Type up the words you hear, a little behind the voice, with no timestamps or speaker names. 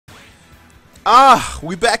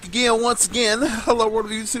We back again once again. Hello world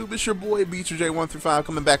of YouTube, it's your boy BeacherJ135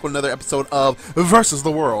 coming back with another episode of Versus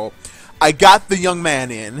the World. I got the young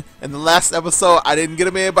man in the last episode. I didn't get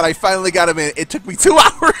him in, but I finally got him in. It took me 2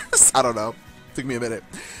 hours. I don't know. It took me a minute.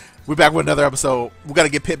 We're back with another episode. We gotta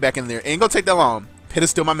get Pit back in there. Ain't gonna take that long. Pit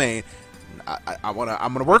is still my main. I'm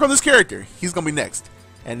gonna work on this character. He's gonna be next.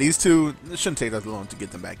 And these two, it shouldn't take that long to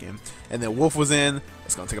get them back in. And then Wolf was in.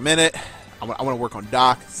 It's gonna take a minute. I want to work on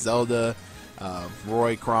Doc, Zelda,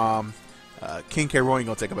 Roy, Crom, King K. Roy ain't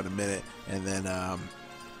gonna take about a minute, and then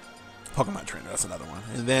Pokemon Trainer, that's another one.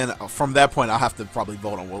 And then from that point, I'll have to probably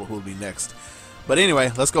vote on who will be next. But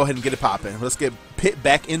anyway, let's go ahead and get it popping. Let's get Pit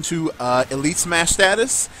back into Elite Smash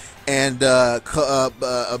status and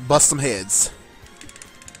bust some heads.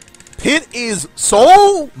 Pit is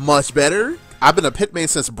so much better. I've been a Pit main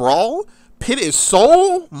since Brawl. Pit is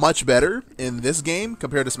so much better in this game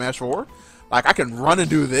compared to Smash 4. Like, I can run and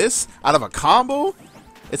do this out of a combo.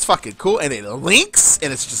 It's fucking cool. And it links,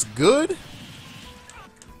 and it's just good.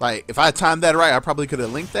 Like, if I had timed that right, I probably could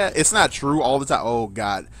have linked that. It's not true all the time. Oh,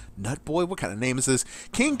 God. Nutboy? What kind of name is this?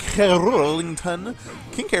 King K. Rollington.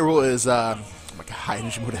 King K. Rool is, oh my God, how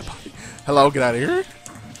did you move that body? Hello, get out of here.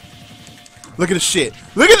 Look at this shit.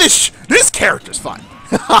 Look at this. This character's fun.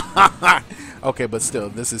 Okay, but still,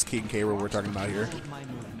 this is King K. Rool we're talking about here.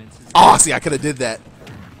 Oh, see, I could have did that.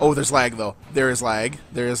 Oh, there's lag, though. There is lag.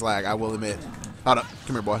 There is lag, I will admit. Hold up.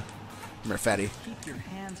 Come here, boy. Come here, fatty.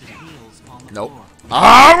 Nope.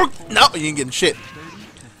 Oh, no, you ain't getting shit.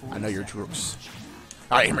 I know your troops.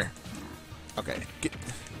 Alright, come here. Okay, get...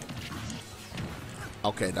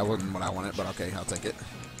 Okay, that wasn't what I wanted, but okay, I'll take it.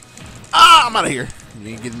 Ah, I'm out of here. You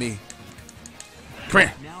ain't getting me. Come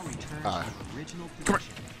here. Come here.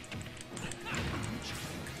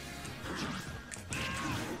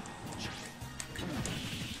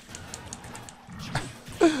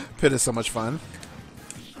 Pit is so much fun.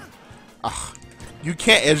 Ugh. You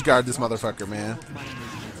can't edge guard this motherfucker, man.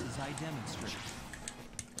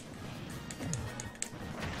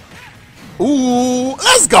 Ooh,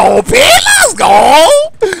 let's go, Pit! Let's go!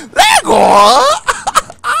 Let's go!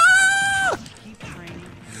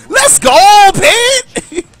 Let's go,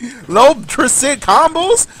 Pit! Low percent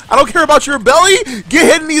combos. I don't care about your belly. Get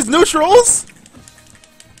hit in these neutrals.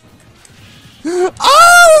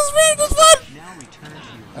 Oh, this is fun!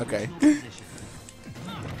 Okay.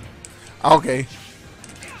 Okay.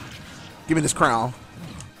 Give me this crown.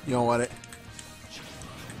 You don't want it.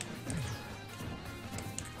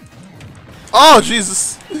 Oh,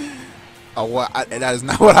 Jesus. Oh, what? That is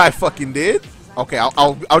not what I fucking did. Okay,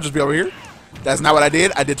 I'll just be over here. That's not what I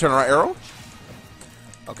did. I did turn around arrow.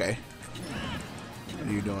 Okay. What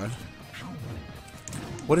are you doing?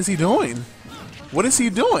 What is he doing? What is he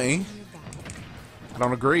doing? I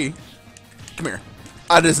don't agree. Come here.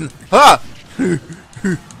 I didn't. Ah!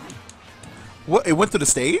 What? It went through the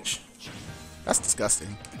stage? That's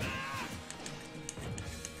disgusting.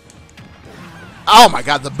 Oh my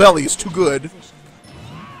God, the belly is too good.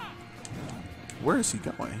 Where is he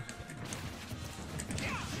going?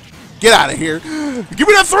 Get out of here. Give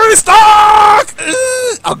me that 3 stock!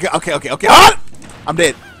 Okay. Ah! I'm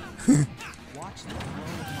dead.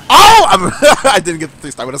 Oh! I didn't get the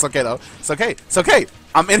 3 stock, but it's okay though. It's okay. It's okay.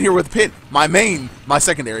 I'm in here with Pit, my main, my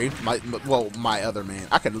secondary, my other main.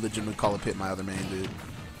 I could legitimately call it Pit my other main, dude.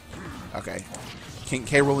 Okay. King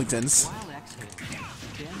K. Rollingtons.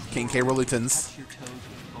 King K. Rollingtons.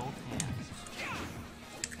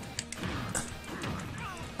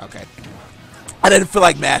 Okay. I didn't feel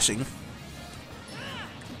like mashing.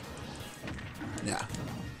 Yeah.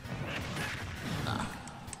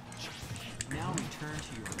 Now return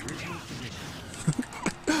to your original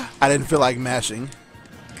position. I didn't feel like mashing.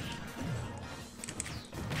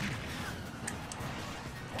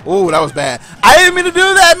 Oh, that was bad. I didn't mean to do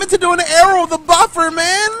that. I meant to do an arrow, the buffer,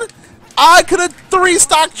 man. I could have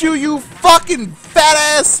 3-stocked you, you fucking fat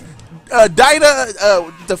ass Dinah.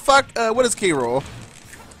 The fuck? What is K. Rool?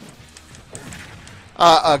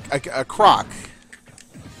 A croc.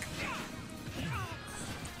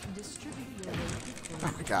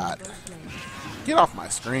 Oh my God. Get off my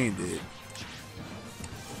screen, dude.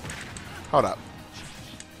 Hold up.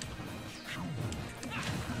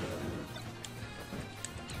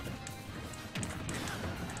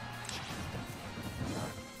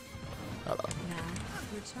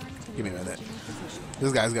 Give me a minute.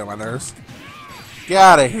 This guy's got my nerves. Get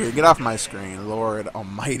out of here. Get off my screen, Lord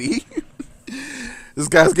Almighty. This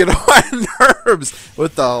guy's getting on my nerves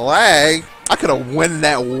with the lag. I could have won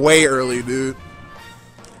that way early, dude.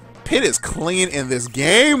 Pit is clean in this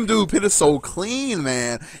game, dude. Pit is so clean,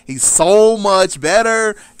 man. He's so much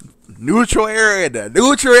better. neutral air, and the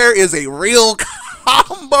neutral air is a real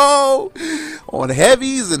combo on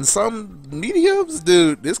heavies and some mediums.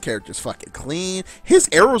 Dude, this character's fucking clean. His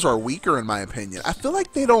arrows are weaker in my opinion. I feel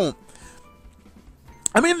like they don't,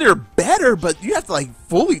 I mean, they're better, but you have to like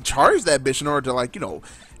fully charge that bitch in order to like, you know,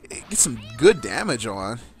 get some good damage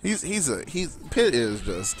on. Pit is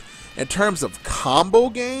just, in terms of combo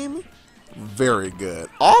game, very good.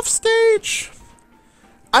 Off stage,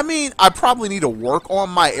 I mean, I probably need to work on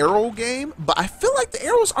my arrow game, but I feel like the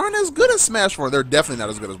arrows aren't as good as Smash 4. They're definitely not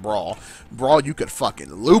as good as Brawl. Brawl, you could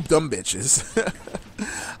fucking loop them bitches.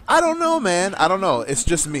 I don't know, man. I don't know. It's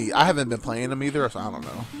just me. I haven't been playing them either, so I don't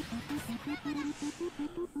know.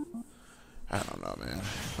 I don't know, man.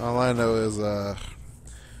 All I know is,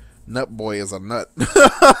 Nut Boy is a nut.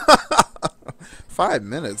 5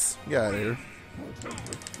 minutes. Get out of here.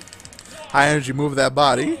 High energy move that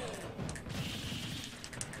body.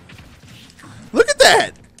 Look at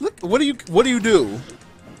that! Look, what do you do?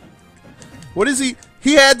 What is he?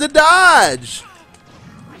 He had to dodge.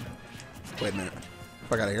 Wait a minute.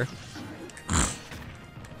 Fuck out of here.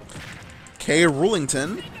 K.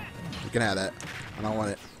 Rulington. You can have that. I don't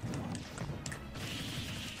want it.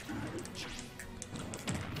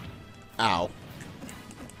 Ow.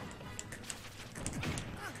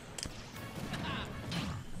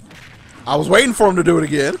 I was waiting for him to do it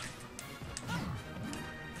again.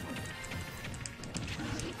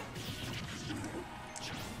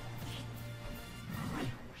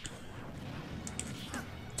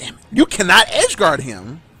 Damn it. You cannot edge guard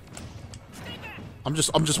him. I'm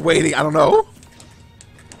just waiting. I don't know.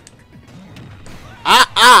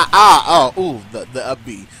 Oh, ooh, the up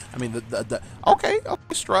B. I mean the okay,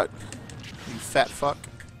 strut. You fat fuck.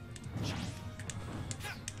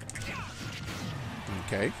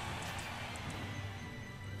 Okay.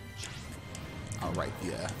 Alright,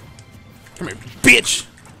 yeah. Come here, bitch!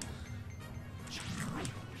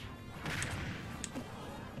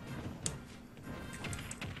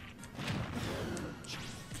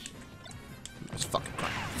 Let's fucking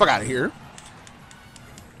crap. Fuck out of here.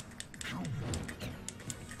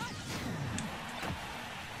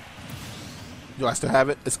 Do I still have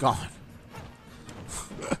it? It's gone.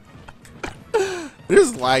 This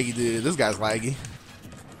is laggy, dude. This guy's laggy.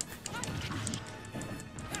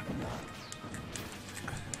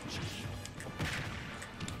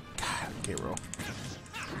 God, okay, bro.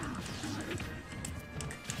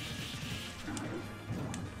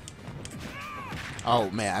 Oh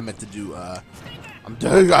man, I meant to do. I'm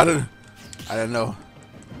done. I didn't know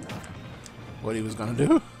what he was gonna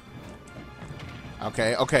do.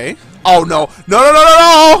 Okay, okay. Oh no,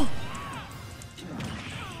 no!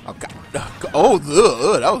 Oh god. Oh,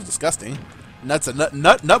 ugh, that was disgusting. Nut's a nut.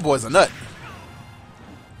 Nut boy's a nut.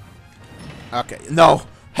 Okay, no.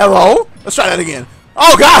 Hello? Let's try that again.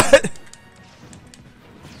 Oh god.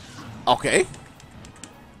 Okay.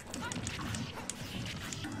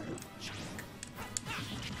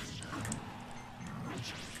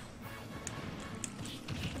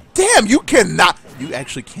 Damn, you cannot. You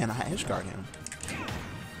actually cannot edge guard him.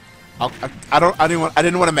 I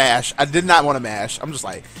didn't want to mash. I did not want to mash. I'm just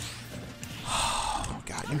like, oh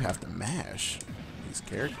god, you have to mash these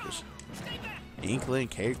characters. Inkling,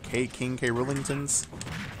 King K. Rillingtons.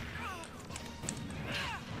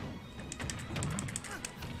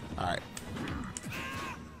 All right.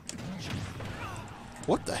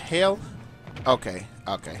 What the hell? Okay,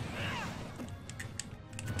 okay.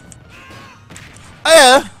 Oh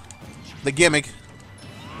yeah, the gimmick.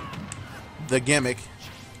 The gimmick.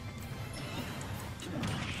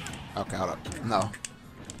 Okay, hold up. No,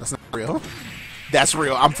 that's not real. That's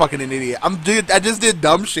real. I'm fucking an idiot. I just did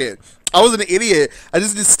dumb shit. I was an idiot. I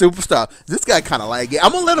just did stupid stuff. This guy kind of laggy.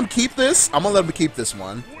 I'm gonna let him keep this. I'm gonna let him keep this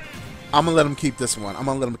one. I'm gonna let him keep this one. I'm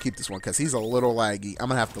gonna let him keep this one because he's a little laggy. I'm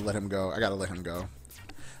gonna have to let him go. I gotta let him go.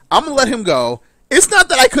 I'm gonna let him go. It's not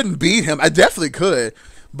that I couldn't beat him. I definitely could,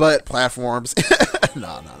 but platforms.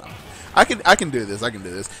 No. I can do this. I can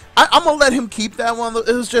do this. I'm gonna let him keep that one. It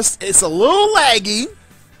was just, it's a little laggy.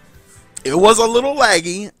 It was a little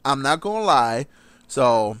laggy. I'm not gonna lie.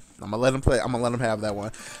 So I'm gonna let him play. I'm gonna let him have that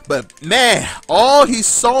one. But man, oh, he's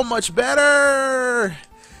so much better.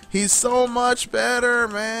 He's so much better,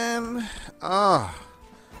 man. Ah,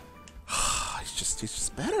 he's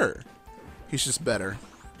just better. He's just better.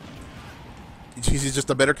 He's just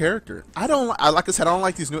a better character. Like I said, I don't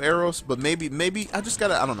like these new arrows, but maybe I just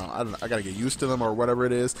gotta, I don't know, I gotta get used to them or whatever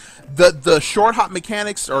it is. The short hop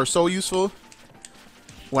mechanics are so useful.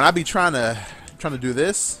 When I be trying to do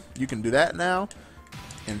this, you can do that now,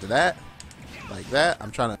 into that, like that.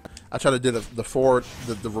 I try to do the forward,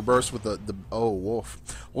 the reverse with the oh Wolf.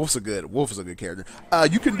 Wolf is a good character.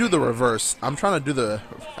 You can do the reverse. I'm trying to do the.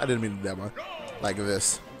 I didn't mean to do that one. Like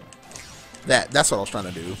this. That's what I was trying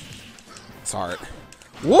to do. It's hard.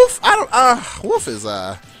 Wolf, I don't. Wolf is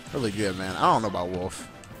really good, man. I don't know about Wolf.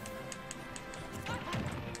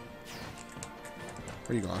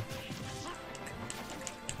 Where you going?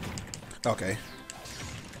 Okay.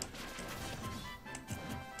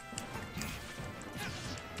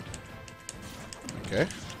 Okay.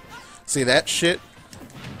 See that shit?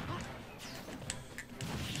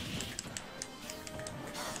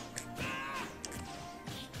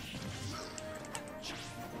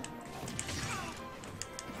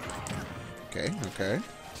 Okay, okay.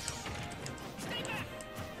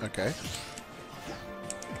 Okay.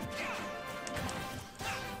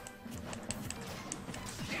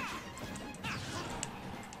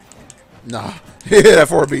 Nah. That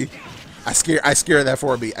 4B. I scare that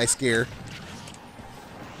 4B. I scare.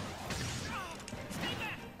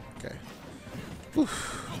 Okay.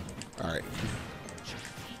 Alright.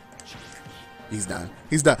 He's done.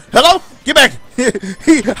 He's done. Hello? Get back!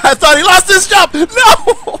 I thought he lost his jump!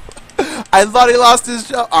 No! I thought he lost his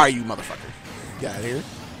jump. Alright, you motherfucker. Get out of here.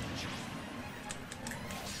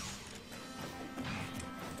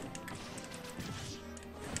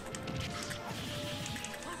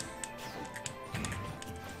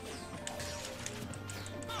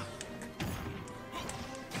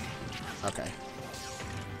 Okay.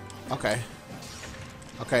 Okay.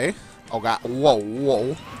 Okay. Oh god. Whoa,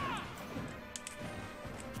 whoa.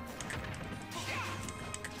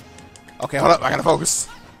 Okay, hold up. I gotta focus.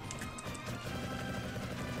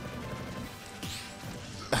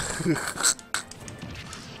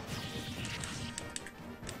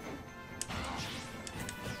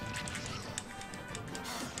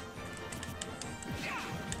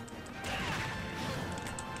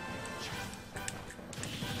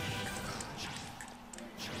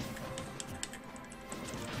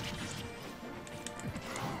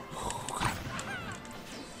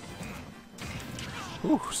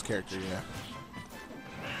 Ooh, this character, yeah.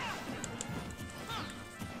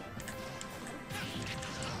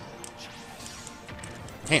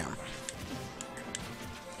 Damn.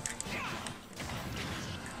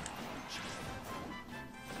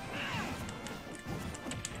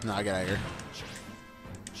 No, I get out of here.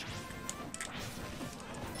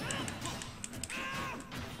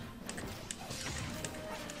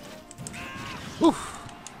 Whew.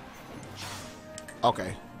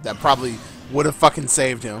 Okay, that probably would have fucking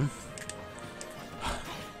saved him.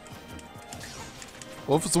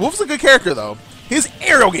 Wolf's a good character though. His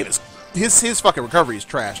aerial game is his fucking recovery is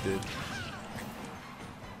trash, dude.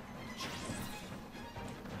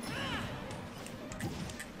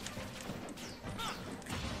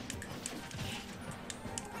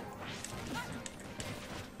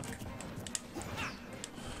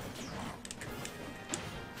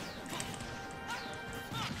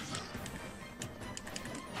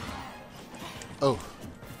 Oh.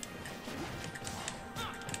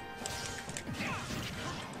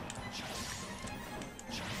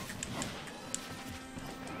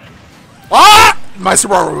 Ah! My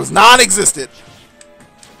Sakurai was non-existent.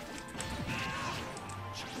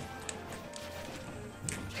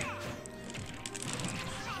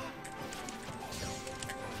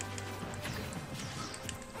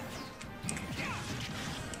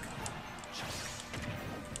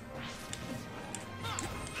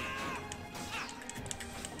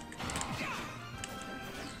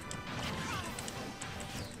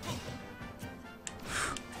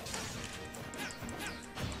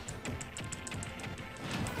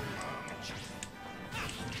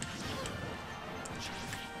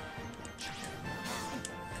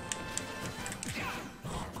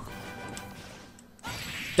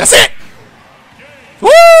 That's it! Woo!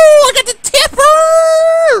 I got the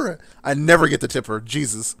tipper! I never get the tipper.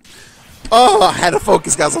 Jesus. Oh, I had to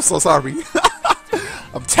focus, guys. I'm so sorry.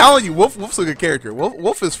 I'm telling you, Wolf's a good character.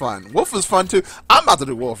 Wolf is fun. Wolf is fun, too. I'm about to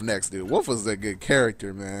do Wolf next, dude. Wolf is a good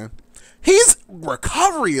character, man. His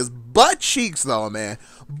recovery is butt cheeks, though, man.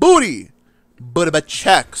 Booty. Butt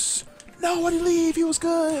checks. Nobody leave. He was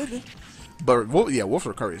good. But, yeah, Wolf's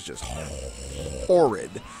recovery is just horrid.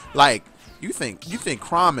 Like, You think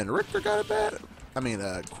Crom and Richter got it bad? I mean,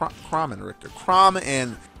 Crom and Richter. Crom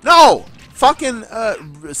and... No! Fucking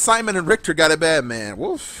Simon and Richter got it bad, man.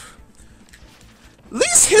 Wolf. At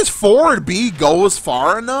least his forward B goes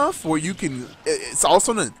far enough where you can... It's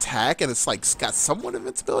also an attack, and it's like it's got somewhat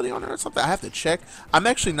invincibility on it or something. I have to check. I'm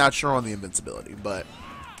actually not sure on the invincibility, but...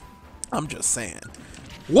 I'm just saying.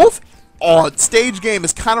 Wolf stage game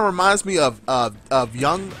is kind of reminds me of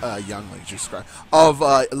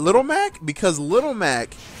Little Mac, because Little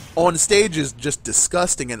Mac on stage is just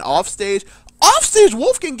disgusting, and off stage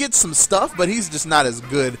Wolf can get some stuff, but he's just not as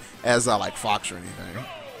good as like Fox or anything.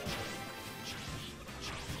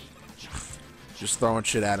 Just throwing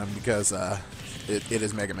shit at him because it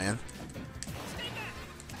is Mega Man.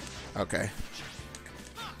 Okay.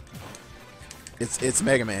 It's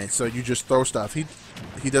Mega Man, so you just throw stuff. He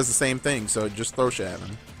does the same thing, so just throw shit at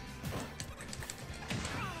him.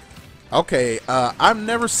 Okay, I've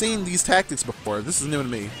never seen these tactics before. This is new to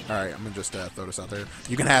me. Alright, I'm gonna just throw this out there.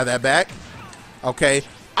 You can have that back. Okay.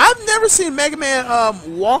 I've never seen Mega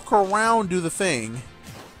Man walk around do the thing.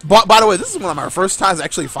 But by the way, this is one of my first times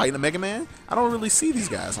actually fighting a Mega Man. I don't really see these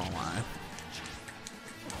guys online.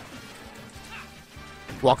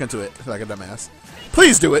 Walk into it like a dumbass.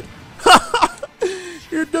 Please do it.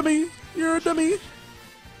 You're a dummy. You're a dummy.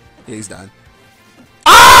 Yeah, he's done.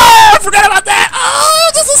 Oh, I forgot about that.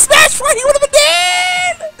 Oh, this is a smash fight. He would have been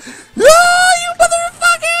dead. Oh, you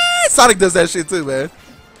motherfucker. Sonic does that shit too, man.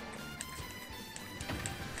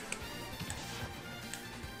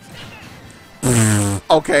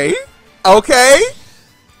 Okay. Okay.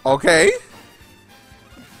 Okay.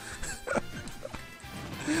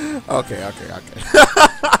 Okay.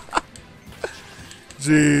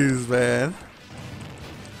 Jeez, man.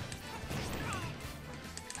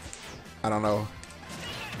 I don't know.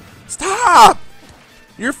 Stop!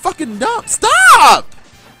 You're fucking dumb. Stop!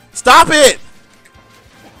 Stop it!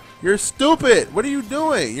 You're stupid. What are you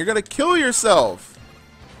doing? You're gonna kill yourself.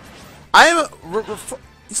 I am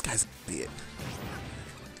this guy's an idiot.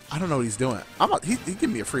 I don't know what he's doing. He gave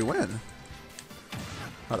me a free win.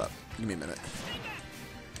 Hold up. Give me a minute.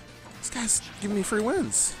 This guy's giving me free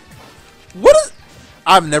wins. What is...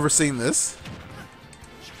 I've never seen this.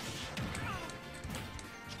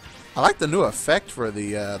 I like the new effect for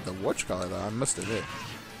the whatchamacallit though. I must admit.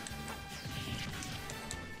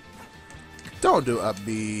 Don't do up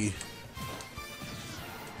B.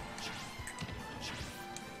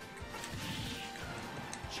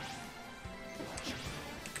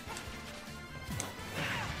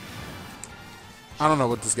 I don't know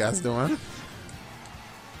what this guy's doing.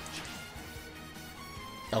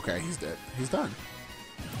 Okay, he's dead. He's done.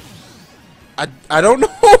 I don't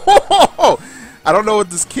know. I don't know what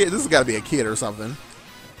this kid. This has got to be a kid or something.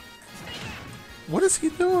 What is he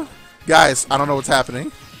doing, guys? I don't know what's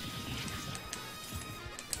happening.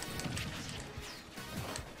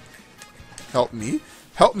 Help me.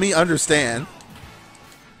 Help me understand.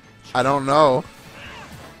 I don't know.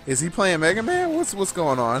 Is he playing Mega Man? What's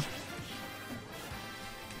going on?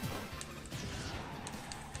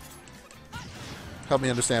 Help me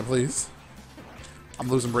understand, please. I'm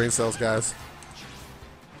losing brain cells, guys.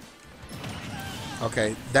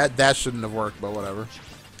 Okay, that shouldn't have worked, but whatever.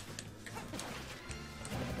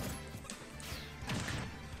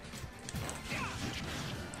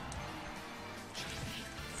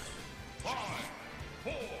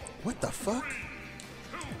 What the fuck?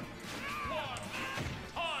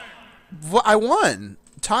 What? I won.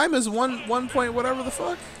 Time is one point whatever the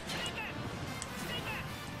fuck.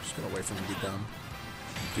 Just gonna wait for him to be done.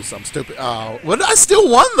 Do something stupid. Oh, well, I still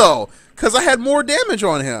won though, cause I had more damage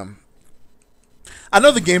on him. I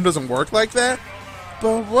know the game doesn't work like that,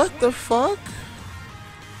 but what the fuck?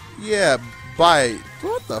 Yeah, bye.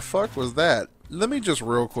 What the fuck was that? Let me just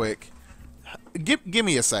real quick. Give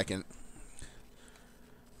me a second.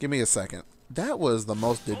 Give me a second. That was the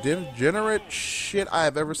most degenerate shit I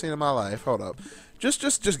have ever seen in my life. Hold up.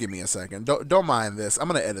 Just give me a second. Don't mind this. I'm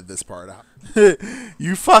gonna edit this part out.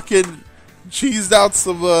 You fucking cheesed out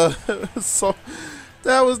some so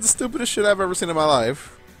that was the stupidest shit I've ever seen in my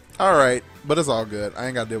life. Alright, but it's all good. I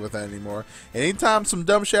ain't gotta deal with that anymore. Anytime some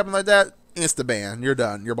dumb shit happen like that, insta ban. You're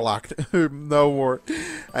done. You're blocked. No more.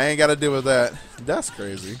 I ain't gotta deal with that. That's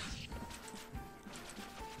crazy.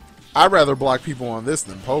 I'd rather block people on this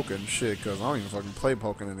than Pokken. Shit, because I don't even fucking play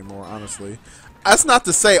Pokken anymore, honestly. That's not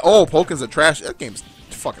to say, oh, Pokken's a trash. That game's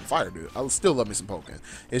fucking fire, dude. I still love me some Pokken.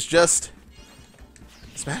 It's just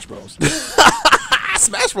Smash Bros.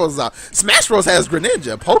 Smash Bros is out. Smash Bros has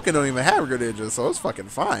Greninja. Pokken don't even have Greninja, so it's fucking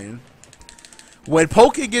fine. When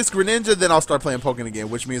Pokken gets Greninja, then I'll start playing Pokken again,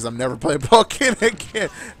 which means I'm never playing Pokken again.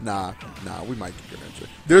 Nah, we might get Greninja.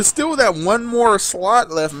 There's still that one more slot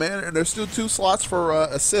left, man, and there's still 2 slots for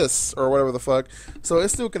assists or whatever the fuck. So it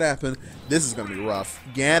still could happen. This is gonna be rough.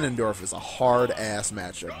 Ganondorf is a hard ass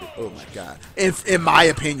matchup, dude. Oh my god. In my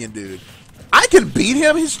opinion, dude, I can beat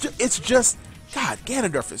him. It's just God.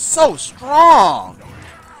 Ganondorf is so strong.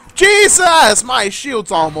 Jesus, my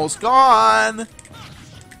shield's almost gone.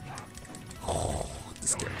 Oh,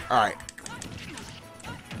 this game. All right,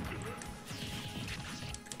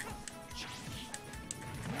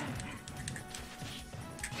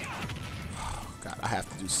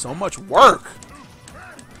 so much work.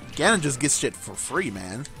 Ganon just gets shit for free,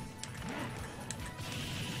 man.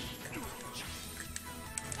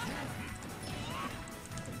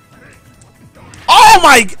 Oh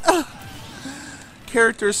my...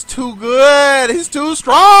 Character's too good. He's too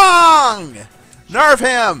strong. Nerf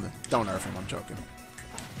him. Don't nerf him. I'm joking.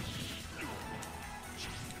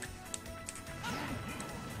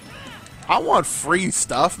 I want free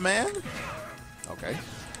stuff, man. Okay.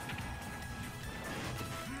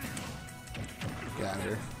 Get out of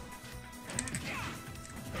here.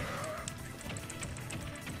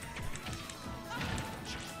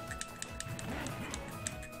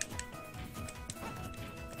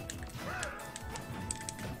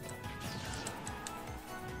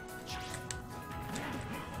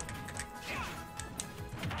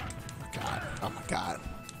 Oh my god.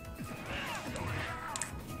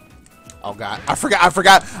 Oh god. I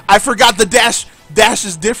forgot the dash. Dash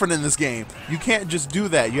is different in this game. You can't just do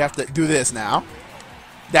that. You have to do this now.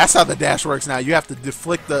 That's how the dash works now. You have to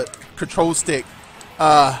deflect the control stick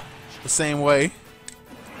the same way.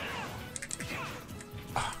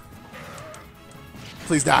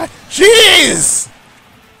 Please die. Jeez!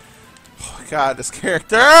 Oh my god, this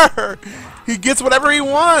character! He gets whatever he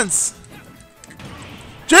wants!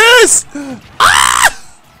 Jeez!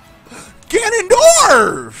 Ah!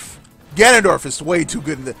 Ganondorf! Ganondorf is way too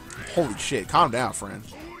good in the... Holy shit, calm down, friend.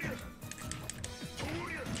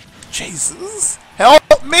 Jesus!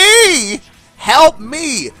 Help me! Help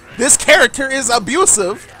me! This character is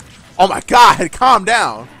abusive! Oh my god, calm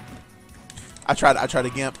down. I tried to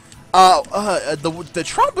gimp. The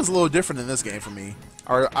Trump is a little different in this game for me.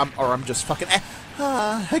 Or I'm just fucking...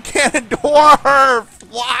 Ganondorf!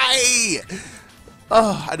 Why?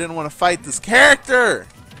 Oh, I didn't want to fight this character!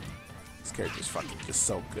 This character's fucking just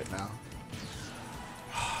so good now.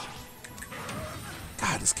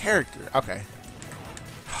 God, this character. Okay.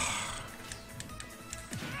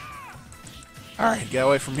 Alright, get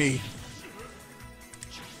away from me.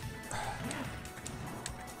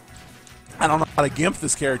 I don't know how to gimp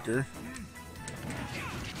this character.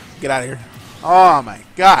 Get out of here. Oh my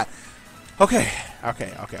god. Okay.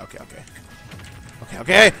 Okay.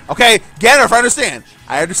 Ganondorf,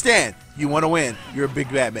 I understand. You want to win. You're a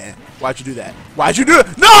big bad man. Why'd you do that? Why'd you do it?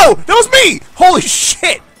 No! That was me! Holy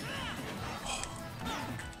shit!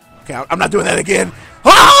 Okay, I'm not doing that again.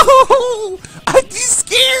 Oh! I'm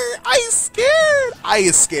scared. I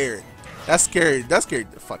is scared. That's scary. That's scary.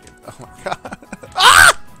 Fucking. Oh my god.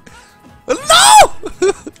 Ah! No!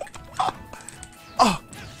 Oh,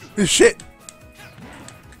 this shit.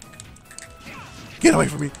 Get away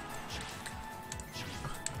from me.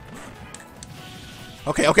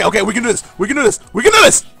 Okay. We can do this. We can do this.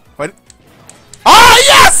 Wait. Oh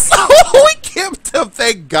yes! We kimped him.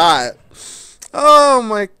 Thank God. Oh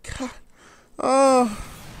my god.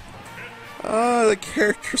 Oh, the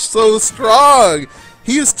character's so strong.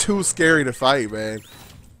 He is too scary to fight, man.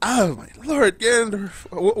 Oh my lord,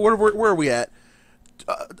 Ganondorf. Where are we at?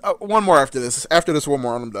 One more after this. After this, one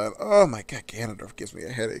more, and I'm done. Oh my god, Ganondorf gives me a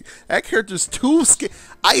headache. That character's too scary.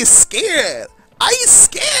 I is scared.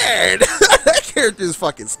 That character is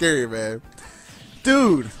fucking scary, man.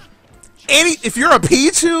 Dude. If you're a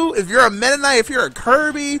Pichu, if you're a Meta Knight, if you're a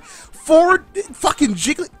Kirby, fucking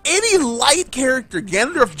Jiggly, any light character,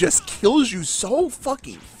 Ganondorf just kills you so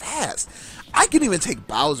fucking fast. I can even take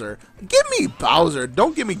Bowser. Give me Bowser.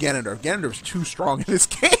 Don't give me Ganondorf. Ganondorf's too strong in this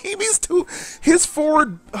game. His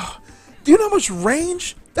forward... do you know how much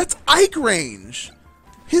range? That's Ike range.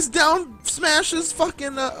 His down smash is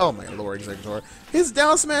fucking... oh my lord, Executor. His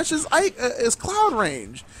down smash is Cloud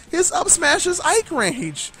range. His up smash is Ike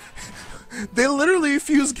range. They literally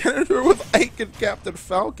fused Ganondorf with Ike and Captain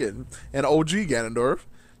Falcon. And OG Ganondorf.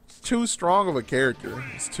 It's too strong of a character.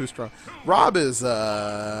 It's too strong. Rob is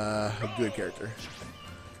a good character.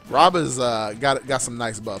 Rob is got some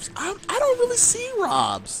nice buffs. I don't really see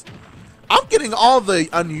Robs. I'm getting all the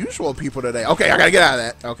unusual people today. Okay, I gotta get out of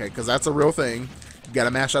that. Okay, because that's a real thing. You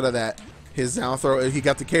gotta mash out of that. His down throw, he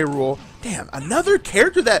got the K rule. Damn, another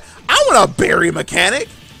character that... I want a berry mechanic.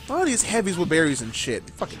 All these heavies with berries and shit.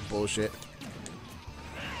 Fucking bullshit.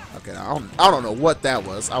 Okay, I don't know what that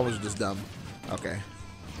was. I was just dumb. Okay.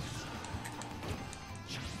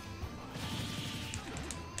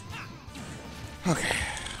 Okay.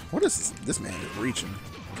 What is this man is reaching?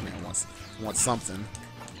 This man wants something.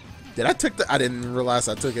 Did I took the... I didn't realize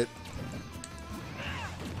I took it.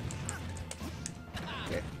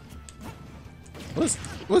 Okay.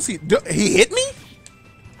 What's he... He hit me?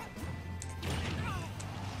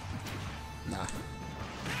 Nah.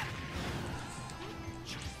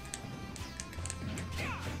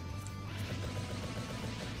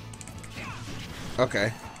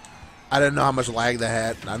 Okay. I didn't know how much lag that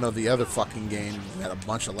had. I know the other fucking game had a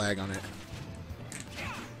bunch of lag on it.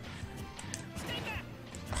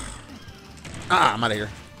 Ah, I'm out of here.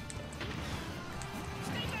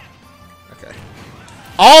 Okay.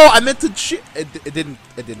 Oh, I meant to shoot. It didn't.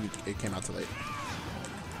 It came out too late.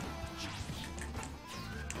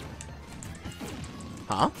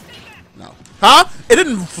 Huh? No. Huh? It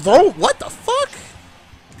didn't throw. What the fuck?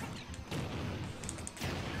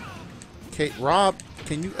 Okay, Rob,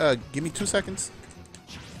 can you give me 2 seconds?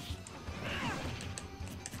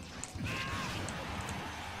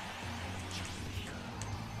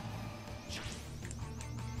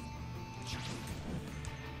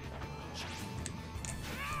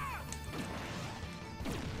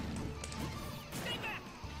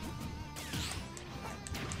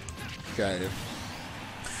 Okay.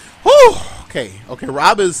 Whew! Okay, okay,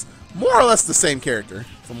 Rob is more or less the same character,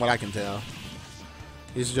 from what I can tell.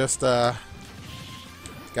 He's just, got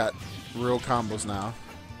real combos now.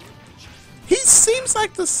 He seems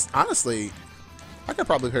like this, honestly, I could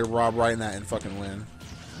probably play Rob right now and fucking win.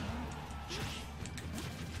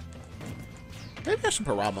 Maybe I should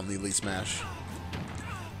put Rob on the Elite Smash.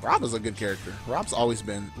 Rob is a good character. Rob's always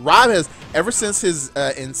been. Rob has, ever since his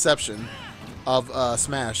inception of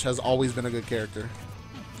Smash, has always been a good character.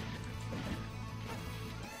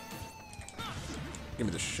 Give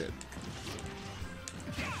me this shit.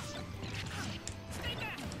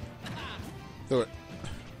 Do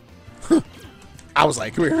it. I was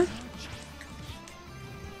like, come here.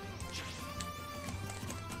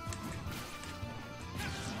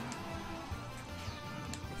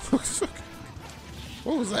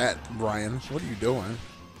 What was that, Brian? What are you doing?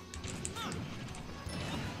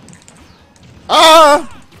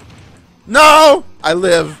 Ah! No! I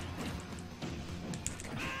live.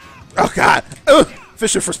 Oh, God. Ugh.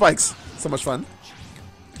 Fishing for spikes. So much fun.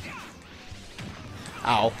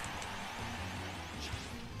 Ow.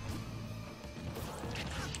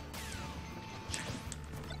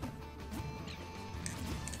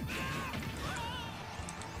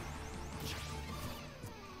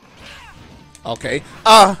 Okay.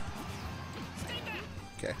 Okay.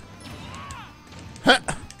 Huh.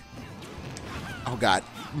 Oh, God.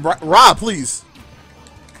 Rob, please.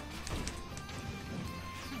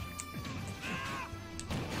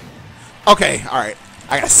 Okay, alright.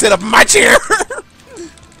 I gotta sit up in my chair.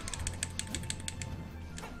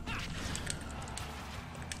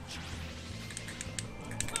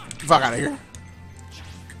 Fuck out of here.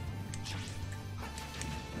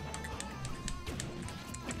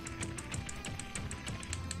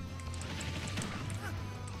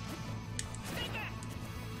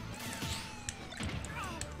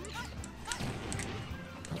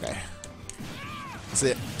 Okay. That's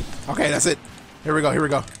it. Okay, that's it. Here we go, here we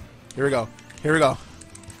go. Here we go. Here we go.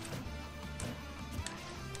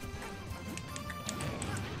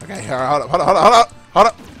 Okay, hold up, hold up, hold up, hold up, hold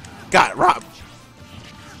up. Got it, Rob.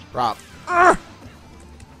 Rob.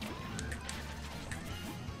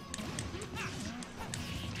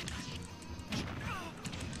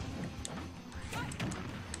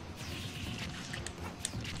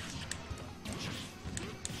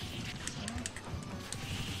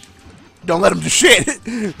 Don't let him do shit.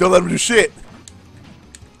 Don't let him do shit.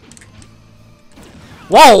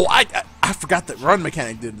 Whoa! I forgot that run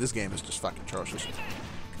mechanic did. This game is just fucking atrocious.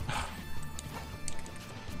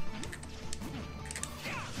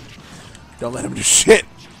 Don't let him do shit.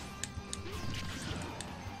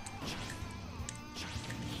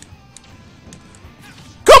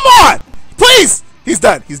 Come on! Please! He's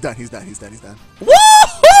done. He's done. He's done. He's done. He's done.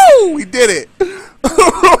 Woohoo! We did it!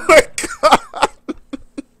 Oh my God!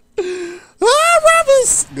 Ah, Rob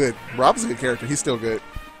is good. Rob's a good character. He's still good.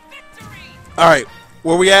 Alright.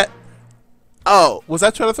 Where we at? Oh, was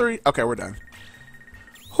that 2 out of 3? Okay, we're done.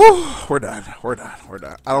 Whew, we're done. We're done. We're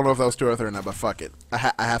done. I don't know if that was 2 out of 3 or not, but fuck it. I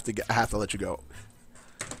have to let you go.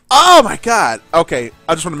 Oh my God. Okay,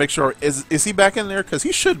 I just want to make sure. Is he back in there? Because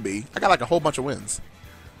he should be. I got like a whole bunch of wins.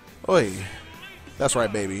 Oi, that's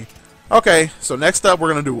right, baby. Okay, so next up we're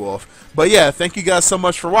gonna do Wolf. But yeah, thank you guys so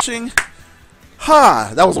much for watching.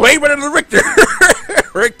 Ha! That was way better than Richter.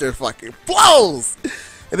 Richter fucking blows.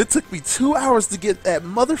 And it took me 2 hours to get that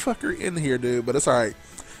motherfucker in here, dude. But it's alright.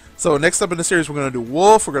 So next up in the series, we're going to do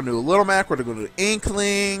Wolf. We're going to do Little Mac. We're going to do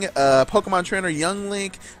Inkling. Pokemon Trainer, Young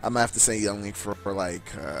Link. I'm going to have to say Young Link for like,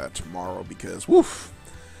 tomorrow. Because, woof.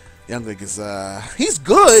 Young Link is, he's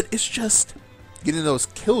good. It's just getting those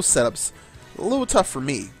kill setups a little tough for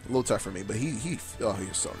me. A little tough for me. But he's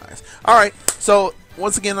so nice. Alright. So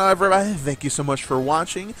once again, everybody, thank you so much for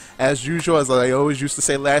watching. As usual, as I always used to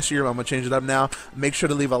say last year, I'm going to change it up now. Make sure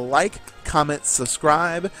to leave a like, comment,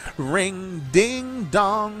 subscribe, ring ding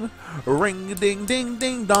dong, ring ding ding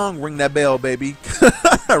ding dong, ring that bell, baby.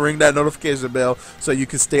 Ring that notification bell so you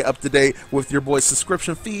can stay up to date with your boy's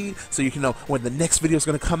subscription feed, so you can know when the next video is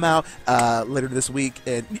going to come out later this week.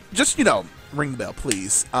 And just, ring the bell,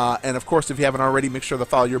 please. And of course, if you haven't already, make sure to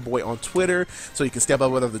follow your boy on Twitter so you can stay up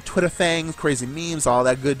with other Twitter things, crazy memes, all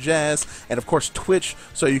that good jazz. And of course, Twitch,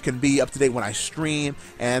 so you can be up to date when I stream.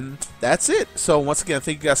 And that's it. So once again,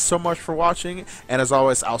 thank you guys so much for watching. And as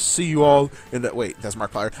always, I'll see you all in the... Wait, that's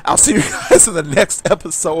Markiplier. I'll see you guys in the next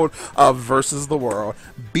episode of Versus the World.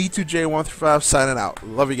 B2J135 signing out.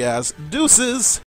 Love you guys. Deuces!